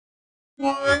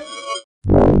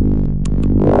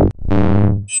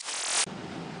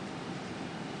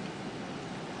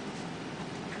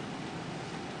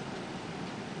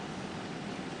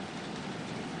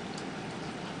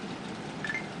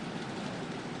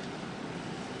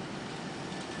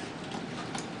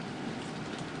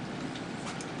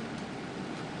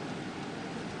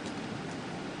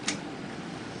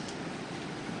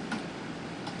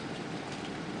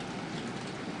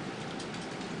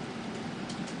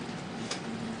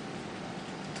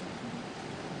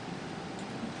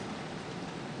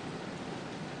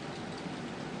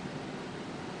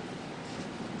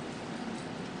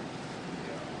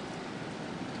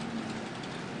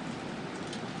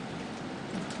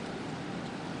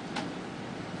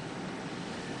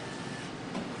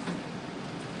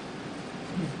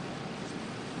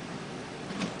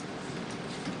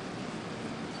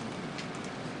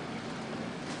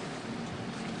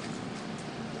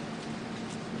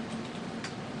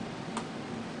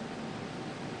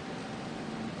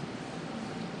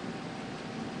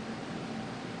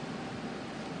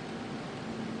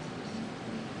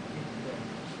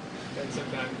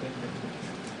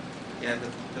Yeah,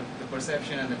 the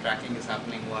perception and the tracking is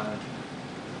happening while it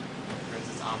brings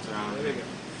its arms around. There we go.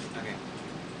 Okay.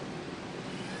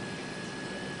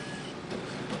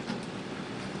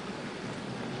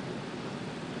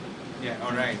 Yeah,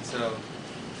 alright, so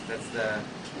that's the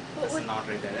knot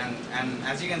right there. And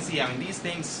as you can see, I mean these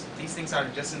things are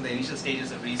just in the initial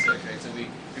stages of research, right? So we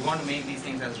want to make these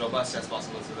things as robust as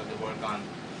possible so that they work on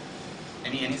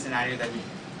any scenario that we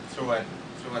throw at.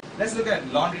 Let's look at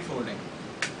laundry folding.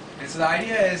 And so the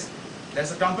idea is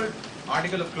there's a crumpled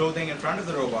article of clothing in front of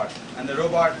the robot, and the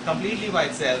robot completely by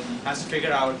itself has to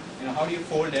figure out, how do you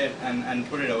fold it and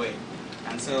put it away.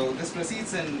 And so this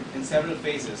proceeds in several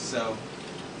phases. So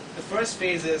the first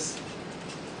phase is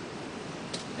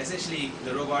essentially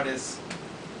the robot is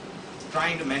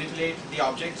trying to manipulate the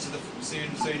object. So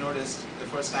you noticed the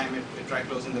first time it tried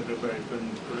closing the gripper, it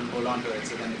couldn't hold on to it,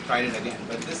 so then it tried it again.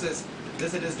 But this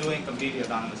it is doing completely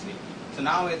autonomously. So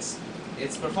now it's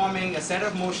performing a set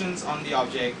of motions on the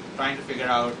object, trying to figure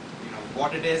out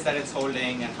what it is that it's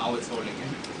holding and how it's holding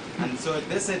it. And so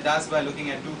this it does by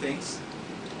looking at two things.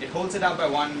 It holds it up by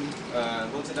one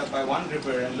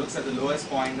gripper and looks at the lowest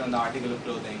point on the article of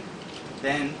clothing.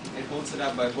 Then it holds it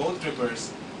up by both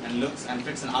grippers and looks and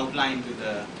fits an outline to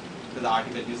the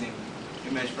article using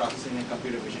image processing and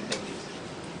computer vision techniques.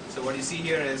 So what you see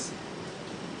here is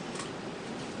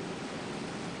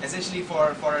essentially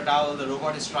for a towel, the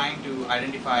robot is trying to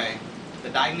identify the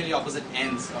diagonally opposite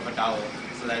ends of a towel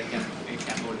so that it can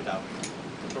hold it up.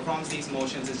 It performs these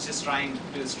motions. It's just trying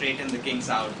to straighten the kinks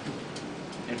out.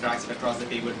 It drags it across the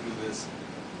table to do this.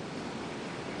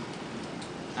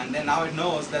 And then now it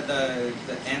knows that the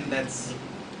end that's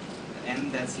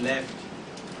left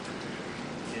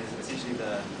is essentially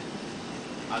the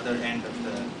other end of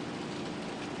the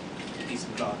piece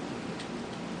of cloth.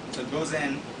 So it goes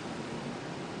in,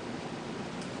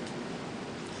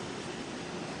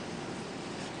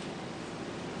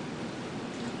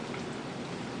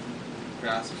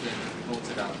 grasps it, holds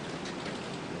it out.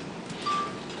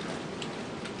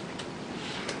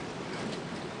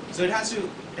 So it has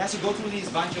to go through these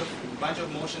bunch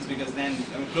of motions, because then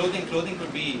clothing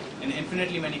could be in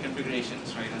infinitely many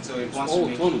configurations, right? And so it wants to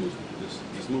make autonomous.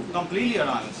 This movement. completely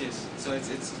autonomous. Yes. So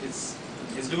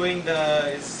it's doing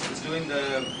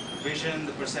the vision,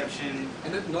 the perception.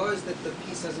 And it knows that the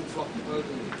piece hasn't flopped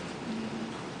totally.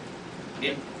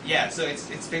 Yeah. So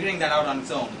it's figuring that out on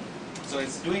its own. So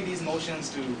it's doing these motions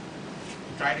to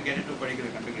try to get it to a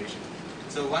particular configuration.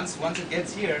 So once it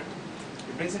gets here,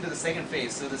 it brings it to the second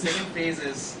phase. So the second phase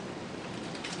is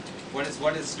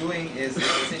what it's doing is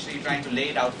essentially trying to lay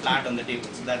it out flat on the table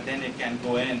so that then it can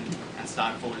go in and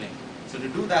start folding. So to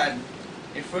do that,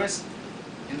 it first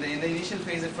in the initial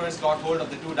phase it first got hold of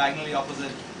the two diagonally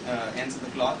opposite ends of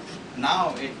the cloth.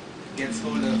 Now it gets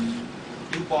hold of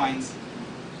 2 points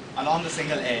along the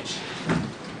single edge.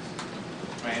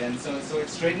 Right, and so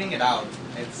it's straightening it out.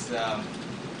 It's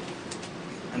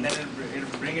and then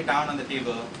it'll bring it down on the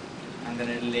table, and then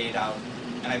it'll lay it out.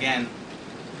 And again,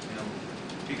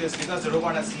 because the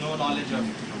robot has no knowledge of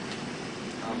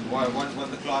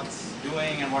what the cloth's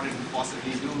doing and what it can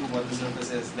possibly do, what the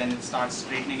surface is, then it starts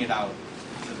straightening it out.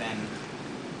 So then,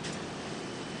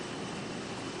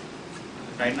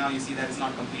 right now you see that it's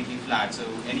not completely flat. So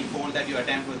any fold that you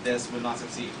attempt with this will not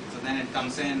succeed. So then it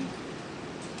comes in,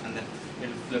 and then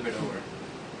it'll flip it over.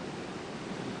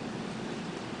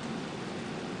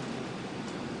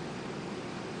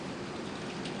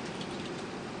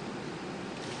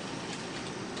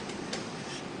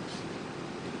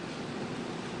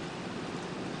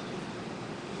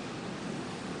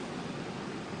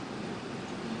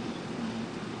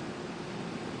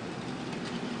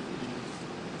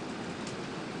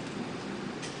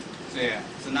 yeah.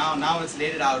 So now it's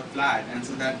laid it out flat, and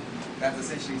so that's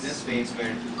essentially this phase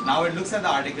where now it looks at the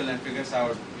article and figures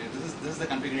out, this is the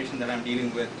configuration that I'm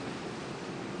dealing with.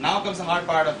 Now comes the hard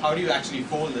part of how do you actually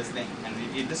fold this thing. And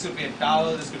this could be a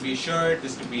towel, this could be a shirt,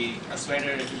 this could be a sweater,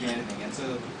 it could be anything. And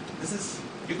so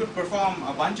you could perform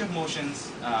a bunch of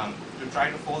motions to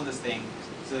try to fold this thing.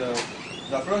 So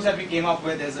the approach that we came up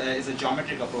with is a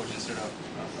geometric approach instead of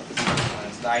a physical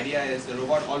one. So the idea is the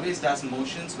robot always does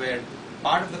motions where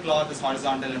part of the cloth is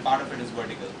horizontal and part of it is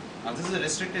vertical. Now this is a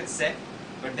restricted set,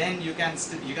 but then you can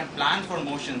plan for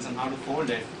motions and how to fold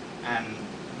it, and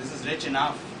this is rich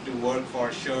enough to work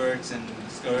for shirts and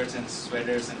skirts and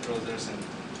sweaters and trousers and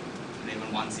even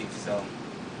onesies. So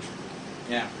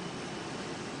yeah.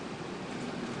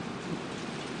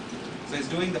 So it's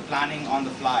doing the planning on the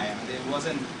fly. I mean, it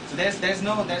wasn't. So there's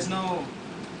no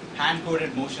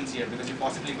hand-coded motions here because you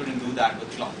possibly couldn't do that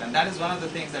with cloth. And that is one of the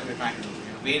things that we're trying to do.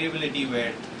 Variability,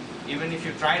 where even if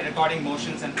you try recording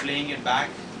motions and playing it back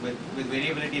with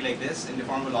variability like this in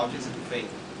deformable objects, it will fail.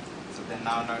 So then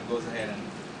now it goes ahead and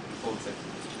folds it.